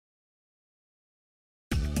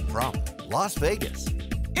from Las Vegas,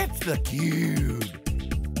 it's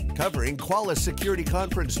theCUBE, covering Qualys Security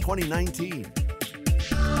Conference 2019.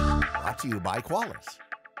 Brought to you by Qualys.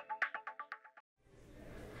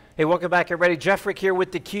 Hey, welcome back everybody. Jeff Frick here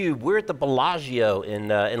with theCUBE. We're at the Bellagio in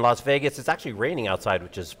Las Vegas. It's actually raining outside,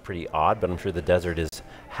 which is pretty odd, but I'm sure the desert is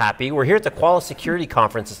happy. We're here at the Qualys Security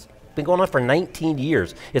Conference. It's been going on for 19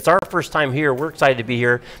 years. It's our first time here. We're excited to be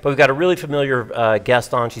here, but we've got a really familiar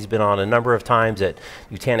guest on. She's been on a number of times at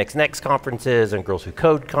Nutanix Next conferences and Girls Who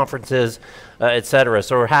Code conferences, et cetera.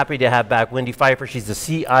 So we're happy to have back Wendy Pfeiffer. She's the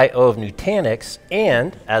CIO of Nutanix,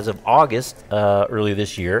 and as of August, early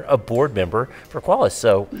this year, a board member for Qualys.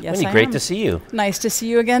 So yes, Wendy, great to see you. Nice to see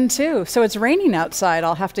you again too. So it's raining outside.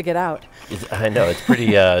 I'll have to get out. I know, it's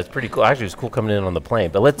pretty cool. Actually, it's cool coming in on the plane.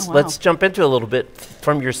 But let's jump into a little bit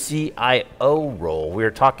from your CIO role. We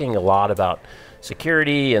were talking a lot about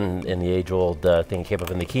security and the age-old thing that came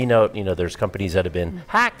up in the keynote. You know, there's companies that have been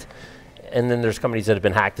hacked, and then there's companies that have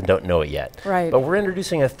been hacked and don't know it yet. Right. But we're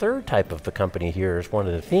introducing a third type of the company here as one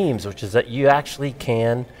of the themes, which is that you actually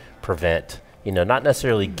can prevent, you know, not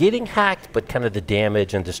necessarily getting hacked, but kind of the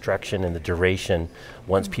damage and destruction and the duration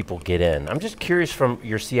once people get in. I'm just curious, from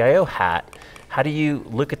your CIO hat, how do you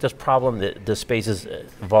look at this problem that the space is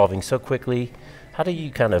evolving so quickly? How do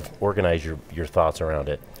you kind of organize your thoughts around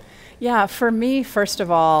it? Yeah, for me, first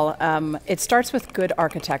of all, it starts with good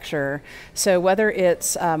architecture. So whether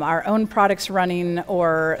it's our own products running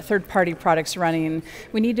or third-party products running,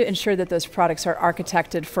 we need to ensure that those products are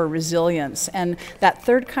architected for resilience. And that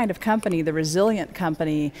third kind of company, the resilient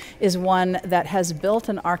company, is one that has built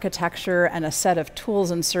an architecture and a set of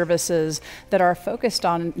tools and services that are focused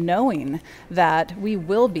on knowing that we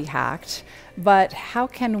will be hacked, but how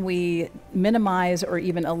can we minimize or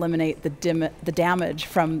even eliminate the damage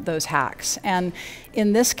from those hacks? And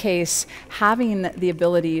in this case, having the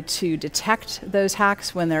ability to detect those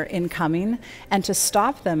hacks when they're incoming and to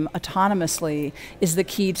stop them autonomously is the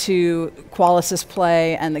key to Qualys's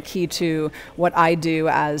play and the key to what I do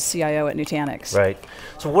as CIO at Nutanix. Right.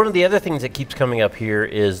 So one of the other things that keeps coming up here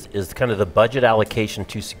is kind of the budget allocation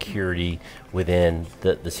to security within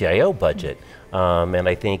the CIO budget. And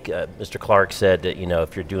I think Mr. Clark said that, you know,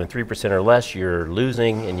 if you're doing 3% or less, you're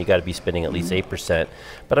losing, and you got to be spending at least 8%.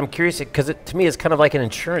 But I'm curious, because to me it's kind of like an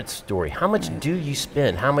insurance story. How much do you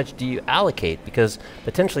spend? How much do you allocate? Because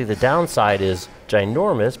potentially the downside is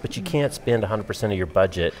ginormous, but you can't spend 100% of your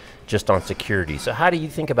budget just on security. So how do you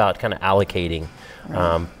think about kind of allocating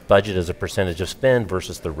budget as a percentage of spend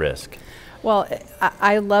versus the risk? Well,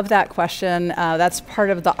 I love that question. That's part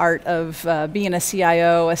of the art of being a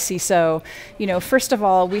CIO, a CISO. You know, first of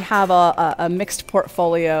all, we have a mixed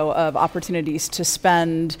portfolio of opportunities to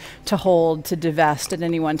spend, to hold, to divest at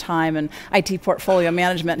any one time. And IT portfolio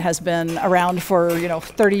management has been around for, you know,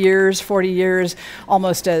 30 years, 40 years,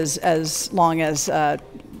 almost as long as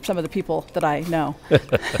some of the people that I know.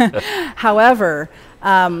 However,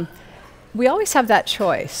 we always have that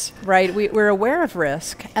choice, right? We're aware of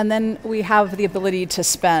risk, and then we have the ability to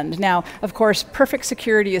spend. Now, of course, perfect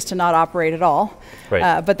security is to not operate at all,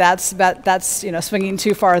 right. But that's you know, swinging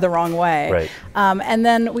too far the wrong way. Right. And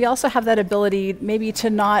then we also have that ability maybe to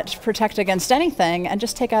not protect against anything and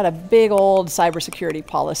just take out a big old cybersecurity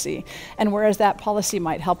policy. And whereas that policy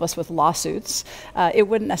might help us with lawsuits, it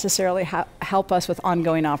wouldn't necessarily help us with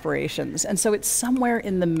ongoing operations. And so it's somewhere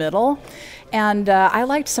in the middle. And I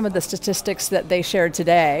liked some of the statistics that they shared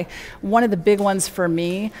today. One of the big ones for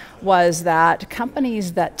me was that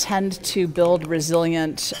companies that tend to build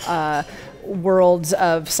resilient worlds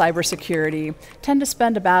of cybersecurity tend to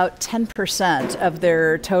spend about 10% of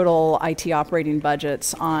their total IT operating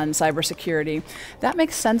budgets on cybersecurity. That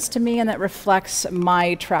makes sense to me, and that reflects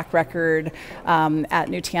my track record at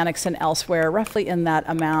Nutanix and elsewhere, roughly in that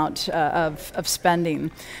amount of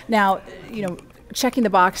spending. Now, you know, checking the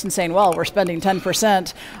box and saying, well, we're spending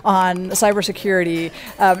 10% on cybersecurity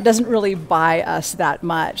doesn't really buy us that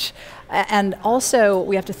much. And also,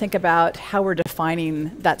 we have to think about how we're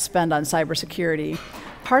defining that spend on cybersecurity.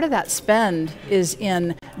 Part of that spend is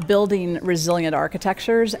in building resilient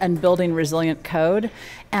architectures and building resilient code.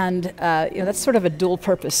 And you know, that's sort of a dual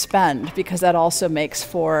purpose spend, because that also makes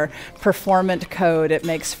for performant code, it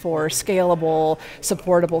makes for scalable,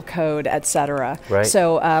 supportable code, et cetera. Right.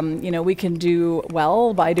 So you know, we can do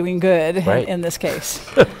well by doing good in this case.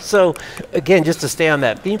 So again, just to stay on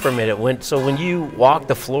that theme for a minute, when you walk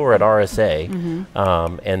the floor at RSA,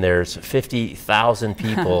 and there's 50,000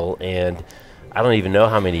 people and I don't even know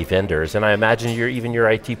how many vendors, and I imagine even your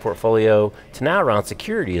IT portfolio to now around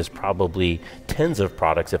security is probably tens of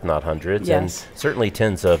products, if not hundreds, and certainly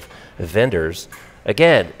tens of vendors.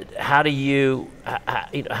 again, how do you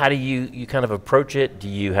kind of approach it? Do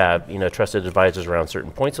you have trusted advisors around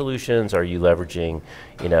certain point solutions? Are you leveraging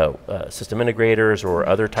system integrators or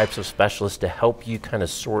other types of specialists to help you kind of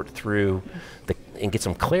sort through and get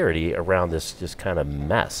some clarity around this kind of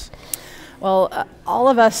mess? Well, all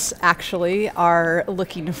of us actually are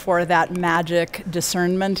looking for that magic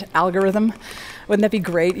discernment algorithm. Wouldn't that be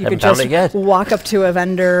great? You could just walk up to a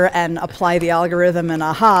vendor and apply the algorithm and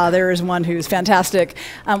aha, there is one who's fantastic.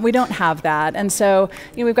 We don't have that. And so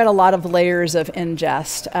we've got a lot of layers of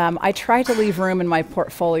ingest. I try to leave room in my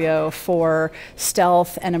portfolio for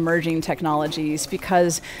stealth and emerging technologies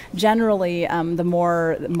because generally the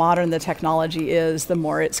more modern the technology is, the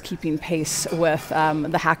more it's keeping pace with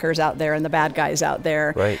the hackers out there and the bad guys out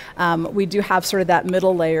there. Right. We do have sort of that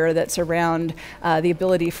middle layer that's around the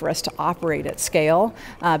ability for us to operate at scale.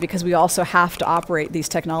 Because we also have to operate these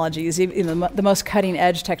technologies. The most cutting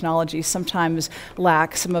edge technologies sometimes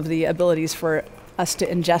lack some of the abilities for us to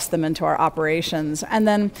ingest them into our operations. And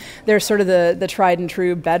then there's sort of the tried and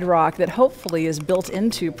true bedrock that hopefully is built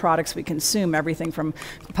into products we consume, everything from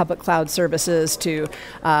public cloud services to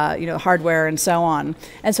hardware and so on.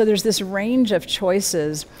 And so there's this range of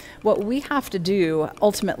choices. What we have to do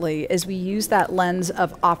ultimately is we use that lens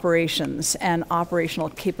of operations and operational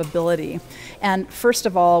capability. And first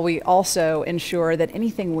of all, we also ensure that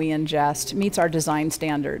anything we ingest meets our design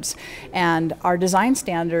standards. And our design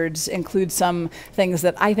standards include some things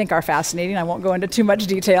that I think are fascinating. I won't go into too much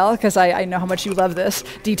detail because I know how much you love this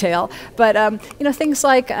detail. But things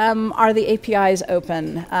like, are the APIs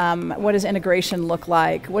open? What does integration look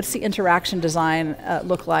like? What's the interaction design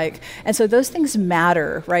look like? And so those things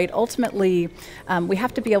matter, right? Ultimately, we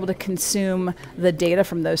have to be able to consume the data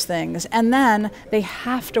from those things. And then they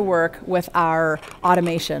have to work with our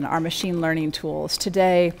automation, our machine learning tools.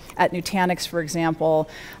 Today at Nutanix, for example,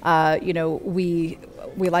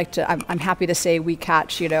 we like to, I'm happy to say we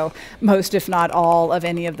catch, most if not all of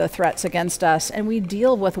any of the threats against us, and we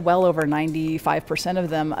deal with well over 95% of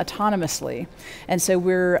them autonomously. And so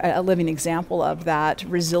we're a living example of that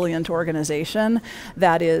resilient organization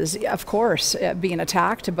that is, of course, being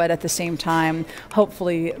attacked, but at the same time,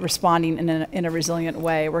 hopefully responding in a resilient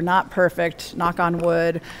way. We're not perfect, knock on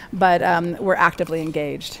wood, but we're actively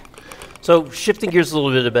engaged. So shifting gears a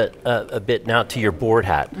little bit, a bit now to your board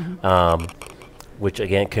hat. Mm-hmm. Which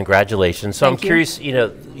again, congratulations. So I'm curious,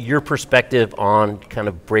 your perspective on kind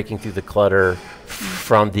of breaking through the clutter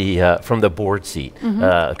from the board seat. Mm-hmm.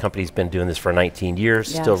 A company's been doing this for 19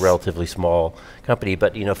 years, still a relatively small company,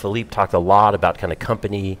 but Philippe talked a lot about kind of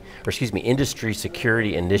industry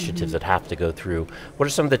security initiatives that have to go through. What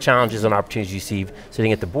are some of the challenges and opportunities you see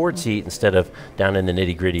sitting at the board seat instead of down in the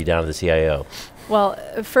nitty-gritty, down to the CIO? Well,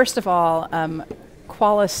 first of all,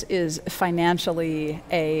 Qualys is financially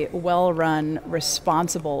a well-run,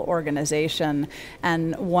 responsible organization,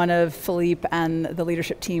 and one of Philippe and the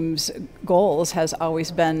leadership team's goals has always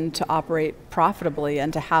been to operate profitably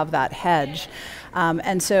and to have that hedge.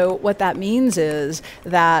 And so what that means is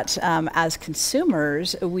that as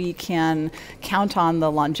consumers, we can count on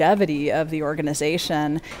the longevity of the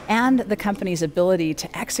organization and the company's ability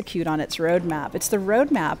to execute on its roadmap. It's the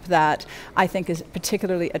roadmap that I think is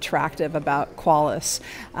particularly attractive about Qualys.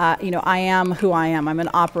 I am who I am. I'm an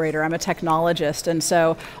operator. I'm a technologist. And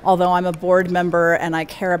so although I'm a board member and I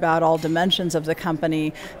care about all dimensions of the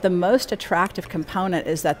company, the most attractive component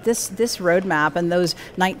is that this roadmap and those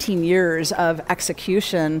 19 years of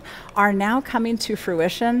execution are now coming to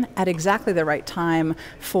fruition at exactly the right time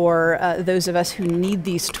for those of us who need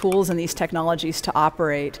these tools and these technologies to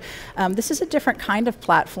operate. This is a different kind of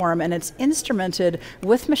platform, and it's instrumented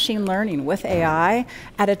with machine learning, with AI,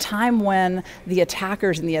 at a time when the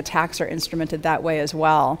attackers and the attacks are instrumented that way as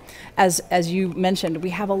well. As you mentioned, we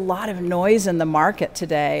have a lot of noise in the market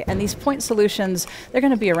today, and these point solutions, they're going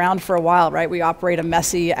to be around for a while, right? We operate a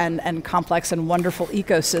messy and complex and wonderful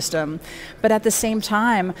ecosystem. But at the same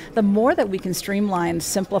time, the more that we can streamline,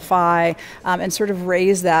 simplify, and sort of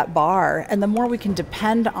raise that bar, and the more we can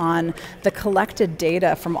depend on the collected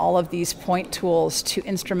data from all of these point tools to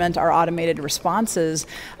instrument our automated responses,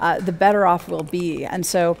 the better off we'll be. And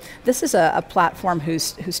so this is a platform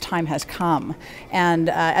whose time has come. And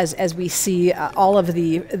as we see all of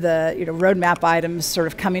the roadmap items sort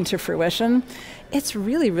of coming to fruition, it's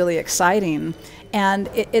really, really exciting. And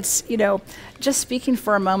it's, just speaking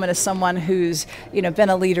for a moment as someone who's, been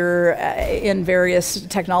a leader in various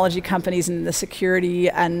technology companies in the security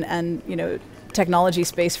and technology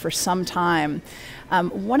space for some time,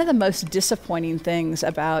 One of the most disappointing things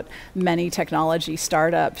about many technology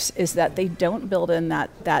startups is that they don't build in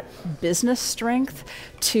that business strength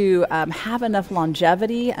to have enough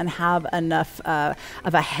longevity and have enough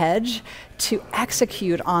of a hedge to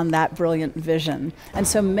execute on that brilliant vision. And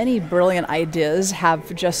so many brilliant ideas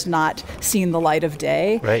have just not seen the light of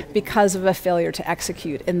day because of a failure to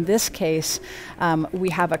execute. In this case, we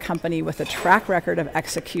have a company with a track record of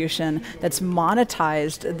execution that's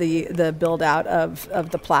monetized the build out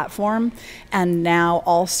of the platform, and now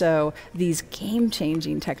also these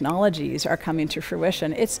game-changing technologies are coming to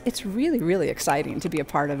fruition. It's really, really exciting to be a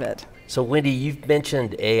part of it. So Wendy, you've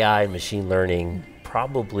mentioned AI and machine learning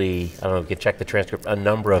probably, I don't know, we can check the transcript a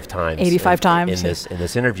number of times. 85 times. In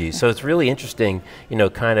this interview. So it's really interesting, you know,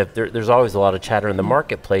 kind of, there's always a lot of chatter in the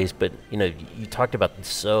marketplace, but you know, you talked about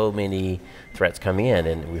so many threats coming in,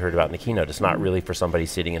 and we heard about in the keynote, it's not really for somebody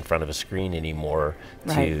sitting in front of a screen anymore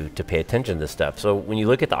to pay attention to this stuff. So when you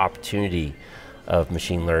look at the opportunity of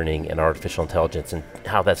machine learning and artificial intelligence and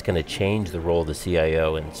how that's going to change the role of the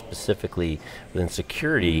CIO and specifically within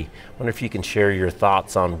security, I wonder if you can share your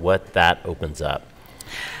thoughts on what that opens up.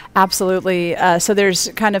 Absolutely. So there's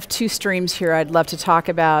kind of two streams here I'd love to talk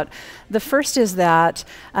about. The first is that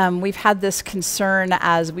we've had this concern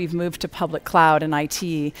as we've moved to public cloud and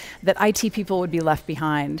IT, that IT people would be left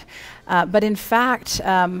behind. But in fact,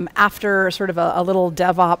 after sort of a little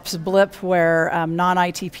DevOps blip where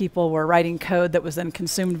non-IT people were writing code that was then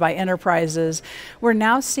consumed by enterprises, we're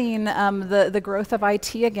now seeing the growth of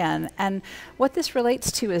IT again. And what this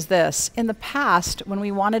relates to is this. In the past, when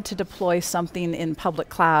we wanted to deploy something in public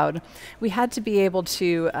cloud, we had to be able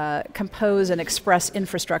to compose and express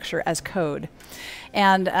infrastructure as code.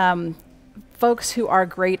 And folks who are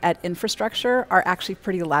great at infrastructure are actually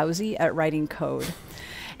pretty lousy at writing code.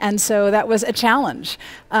 And so that was a challenge.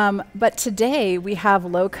 But today we have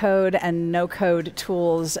low-code and no-code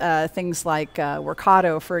tools, things like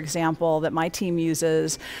Workato, for example, that my team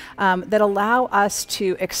uses, that allow us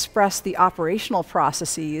to express the operational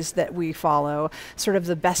processes that we follow, sort of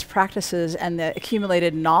the best practices and the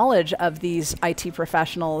accumulated knowledge of these IT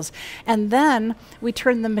professionals. And then we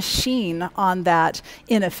turn the machine on that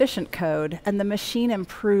inefficient code, and the machine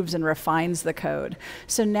improves and refines the code.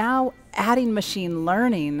 So now adding machine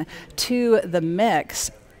learning to the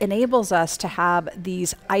mix enables us to have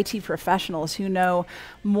these IT professionals who know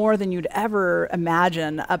more than you'd ever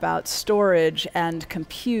imagine about storage and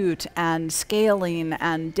compute and scaling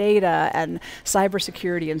and data and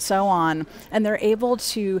cybersecurity and so on. And they're able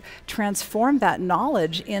to transform that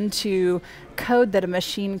knowledge into code that a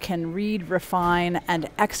machine can read, refine, and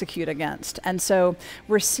execute against. And so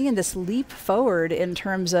we're seeing this leap forward in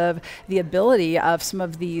terms of the ability of some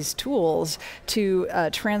of these tools to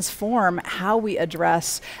transform how we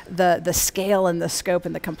address the scale and the scope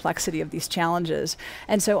and the complexity of these challenges.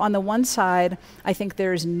 And so on the one side, I think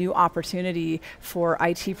there's new opportunity for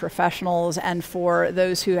IT professionals and for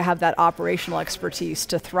those who have that operational expertise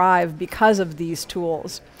to thrive because of these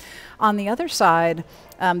tools. On the other side,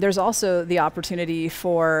 there's also the opportunity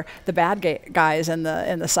for the bad guys in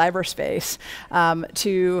the cyberspace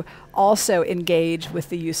to also engage with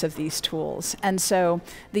the use of these tools. And so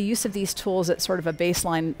the use of these tools at sort of a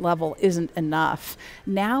baseline level isn't enough.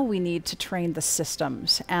 Now we need to train the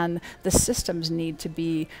systems, and the systems need to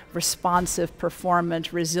be responsive,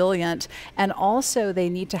 performant, resilient, and also they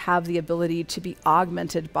need to have the ability to be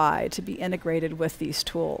augmented by, to be integrated with these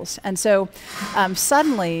tools. And so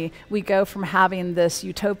suddenly we go from having this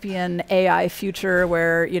utopian AI future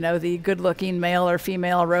where, you know, the good-looking male or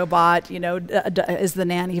female robot, you know, is the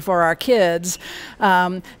nanny for our kids,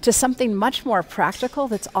 to something much more practical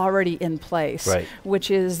that's already in place,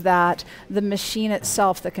 which is that the machine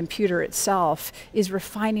itself, the computer itself, is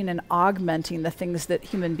refining and augmenting the things that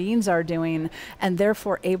human beings are doing, and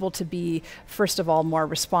therefore able to be, first of all, more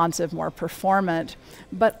responsive, more performant,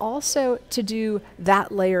 but also to do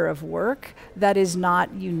that layer of work that is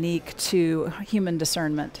not unique to human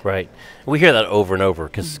discernment. Right. We hear that over and over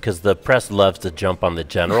because the press loves to jump on the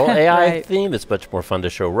general AI theme. It's much more fun to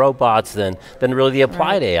show robots than really the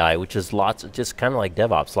applied AI, which is lots of, just kind of like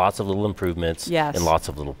DevOps, lots of little improvements in lots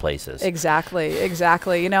of little places. Exactly,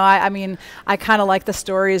 exactly. You know, I mean, I kind of like the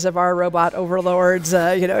stories of our robot overlords,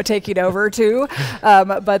 you know, taking over too.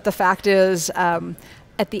 But the fact is,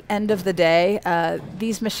 at the end of the day,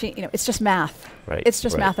 these machines, you know, it's just math. It's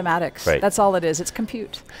just mathematics. That's all it is. It's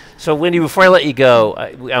compute. So Wendy, before I let you go,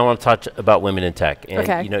 I want to talk about women in tech.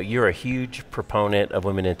 And you know, you're a huge proponent of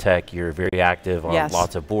women in tech. You're very active on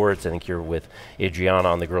lots of boards. I think you're with Adriana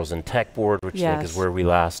on the Girls in Tech board, which I think is where we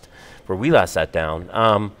last sat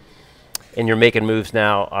down. and you're making moves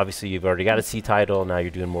now. Obviously, you've already got a C title. Now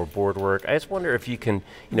you're doing more board work. I just wonder if you can,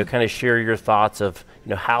 kind of share your thoughts of,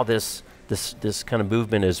 how this kind of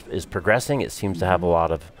movement is progressing. It seems to have a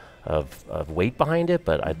lot of weight behind it,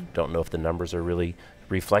 but I don't know if the numbers are really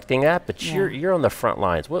reflecting that. But you're on the front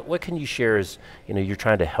lines. What can you share as, you're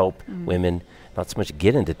trying to help women not so much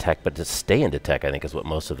get into tech, but to stay into tech, I think is what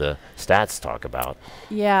most of the stats talk about.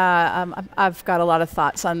 Yeah, I've got a lot of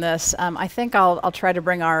thoughts on this. I think I'll try to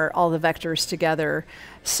bring all the vectors together.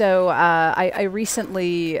 So I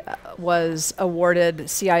recently was awarded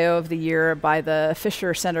CIO of the Year by the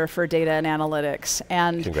Fisher Center for Data and Analytics.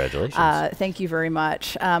 And congratulations. Thank you very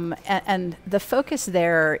much. And the focus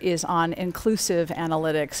there is on inclusive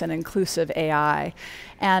analytics and inclusive AI.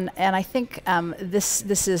 And I think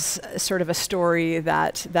this is sort of a story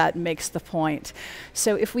that makes the point.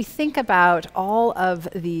 So if we think about all of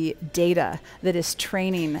the data that is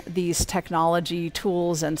training these technology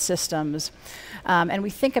tools and systems, and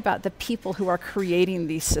we think about the people who are creating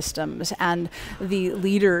these systems and the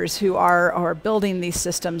leaders who are building these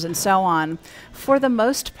systems and so on, for the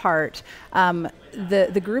most part,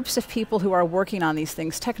 the groups of people who are working on these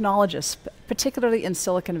things, technologists, particularly in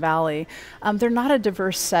Silicon Valley, they're not a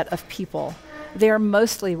diverse set of people. They are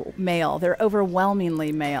mostly male. They're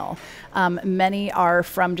overwhelmingly male. Many are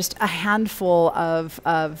from just a handful of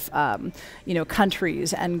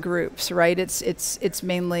countries and groups, right? It's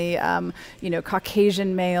mainly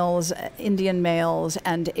Caucasian males, Indian males,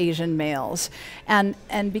 and Asian males,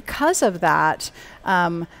 and because of that,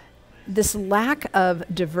 this lack of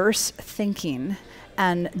diverse thinking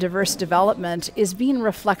and diverse development is being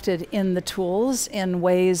reflected in the tools in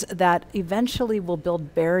ways that eventually will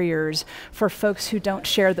build barriers for folks who don't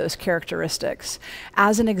share those characteristics.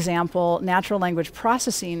 As an example, natural language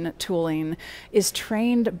processing tooling is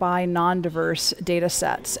trained by non-diverse data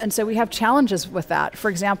sets. And so we have challenges with that. For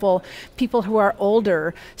example, people who are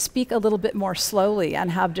older speak a little bit more slowly and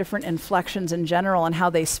have different inflections in general in how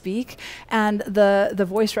they speak. And the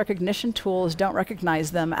voice recognition tools don't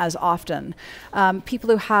recognize them as often.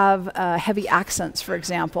 People who have heavy accents, for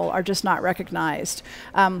example, are just not recognized.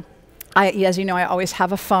 As you know, I always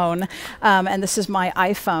have a phone, and this is my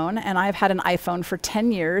iPhone, and I've had an iPhone for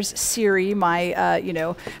 10 years. Siri, my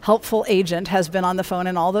helpful agent, has been on the phone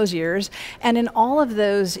in all those years. And in all of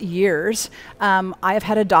those years, I have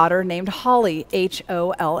had a daughter named Holly,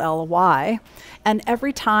 H-O-L-L-Y. And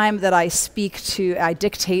every time that I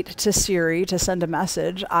dictate to Siri to send a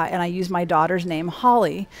message, and I use my daughter's name,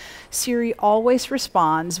 Holly, Siri always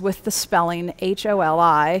responds with the spelling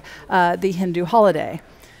H-O-L-I, the Hindu holiday.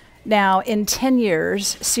 Now, in 10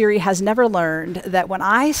 years, Siri has never learned that when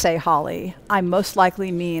I say Holly, I most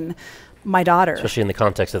likely mean my daughter. Especially in the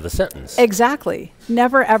context of the sentence. Exactly.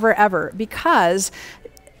 Never, ever, ever. Because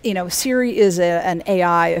Siri is an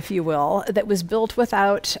AI, if you will, that was built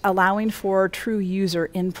without allowing for true user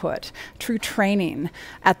input, true training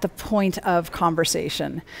at the point of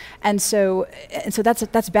conversation. And so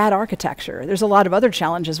that's bad architecture. There's a lot of other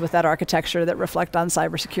challenges with that architecture that reflect on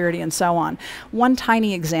cybersecurity and so on. One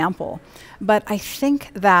tiny example, but I think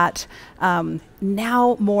that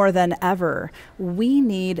now more than ever, we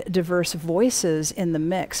need diverse voices in the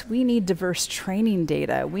mix. We need diverse training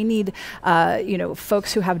data. We need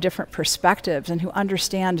folks who have different perspectives and who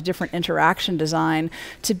understand different interaction design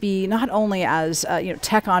to be not only as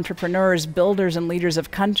tech entrepreneurs, builders, and leaders of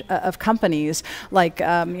companies, like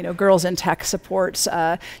Girls in Tech supports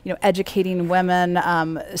educating women,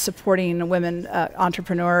 supporting women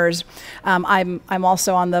entrepreneurs. I'm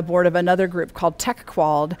also on the board of another group called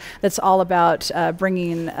TechQuald that's all about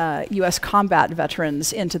bringing U.S. combat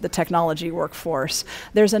veterans into the technology workforce.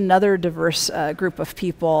 There's another diverse group of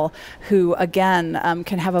people who, again,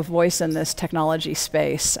 can have a voice in this technology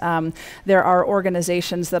space. There are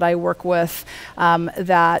organizations that I work with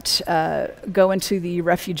that go into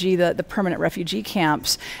the permanent refugee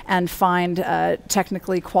camps and find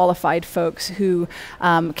technically qualified folks who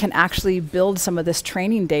can actually build some of this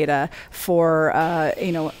training data for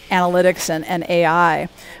analytics and AI.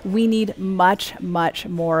 We need much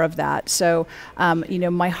more of that. So,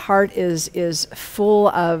 my heart is full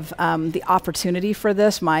of the opportunity for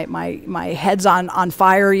this. My head's on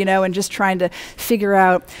fire, and just trying to figure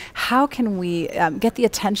out how can we get the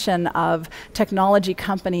attention of technology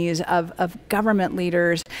companies, of government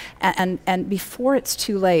leaders, and before it's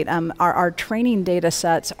too late. Our training data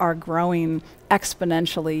sets are growing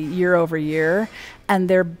exponentially year over year, and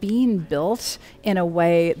they're being built in a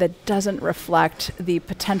way that doesn't reflect the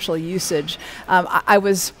potential usage. I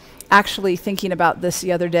was actually thinking about this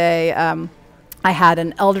the other day. I had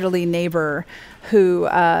an elderly neighbor who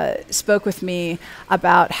spoke with me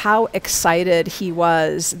about how excited he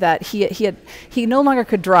was that he no longer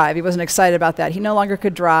could drive. He wasn't excited about that. He no longer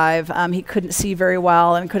could drive. He couldn't see very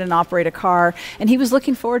well and couldn't operate a car. And he was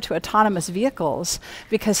looking forward to autonomous vehicles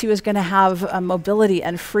because he was going to have mobility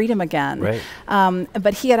and freedom again. Right.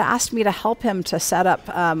 But he had asked me to help him to set up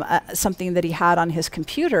something that he had on his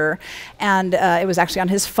computer, and it was actually on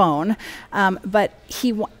his phone. But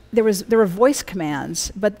there were voice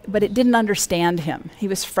commands, but it didn't understand him. He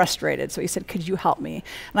was frustrated, so he said, "Could you help me?"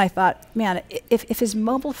 And I thought, man, if his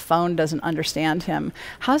mobile phone doesn't understand him,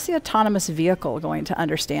 how's the autonomous vehicle going to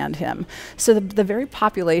understand him? So the very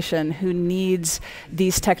population who needs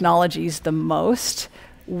these technologies the most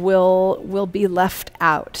will be left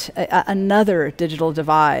out. Another digital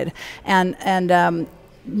divide, and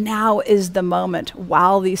now is the moment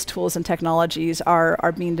while these tools and technologies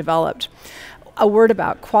are being developed. A word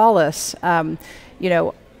about Qualys.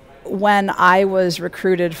 When I was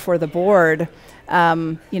recruited for the board,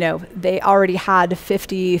 they already had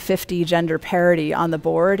 50-50 gender parity on the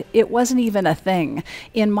board. It wasn't even a thing.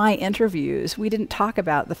 In my interviews, we didn't talk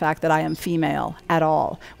about the fact that I am female at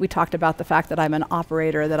all. We talked about the fact that I'm an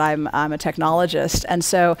operator, that I'm a technologist. And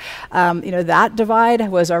so, that divide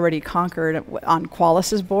was already conquered on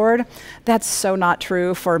Qualys's board. That's so not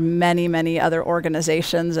true for many, many other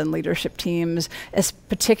organizations and leadership teams,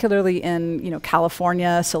 particularly in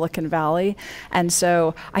California, Silicon Valley. And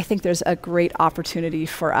so I think there's a great opportunity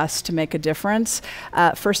for us to make a difference.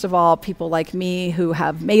 First of all, people like me who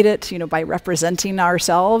have made it, by representing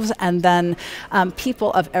ourselves, and then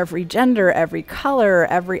people of every gender, every color,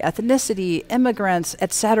 every ethnicity, immigrants,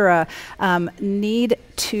 etc., need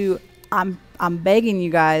to. I'm begging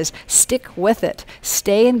you guys, stick with it.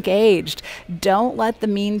 Stay engaged. Don't let the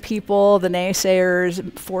mean people, the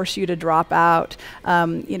naysayers, force you to drop out.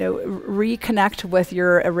 Reconnect with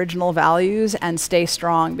your original values and stay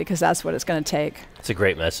strong, because that's what it's going to take. It's a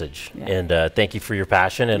great message, and thank you for your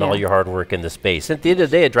passion and all your hard work in the space. At the end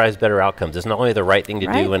of the day, it drives better outcomes. It's not only the right thing to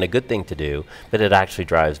do and a good thing to do, but it actually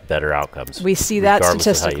drives better outcomes. We see that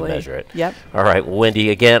statistically. Of how you measure it. Yep. All right,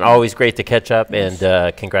 Wendy, again, always great to catch up,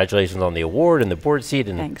 and congratulations on the award and the board seat,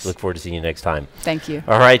 and look forward to seeing you next time. Thank you.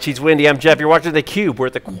 All right, she's Wendy, I'm Jeff. You're watching theCUBE. We're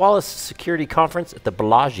at the Qualys Security Conference at the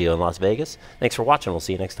Bellagio in Las Vegas. Thanks for watching. We'll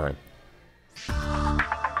see you next time.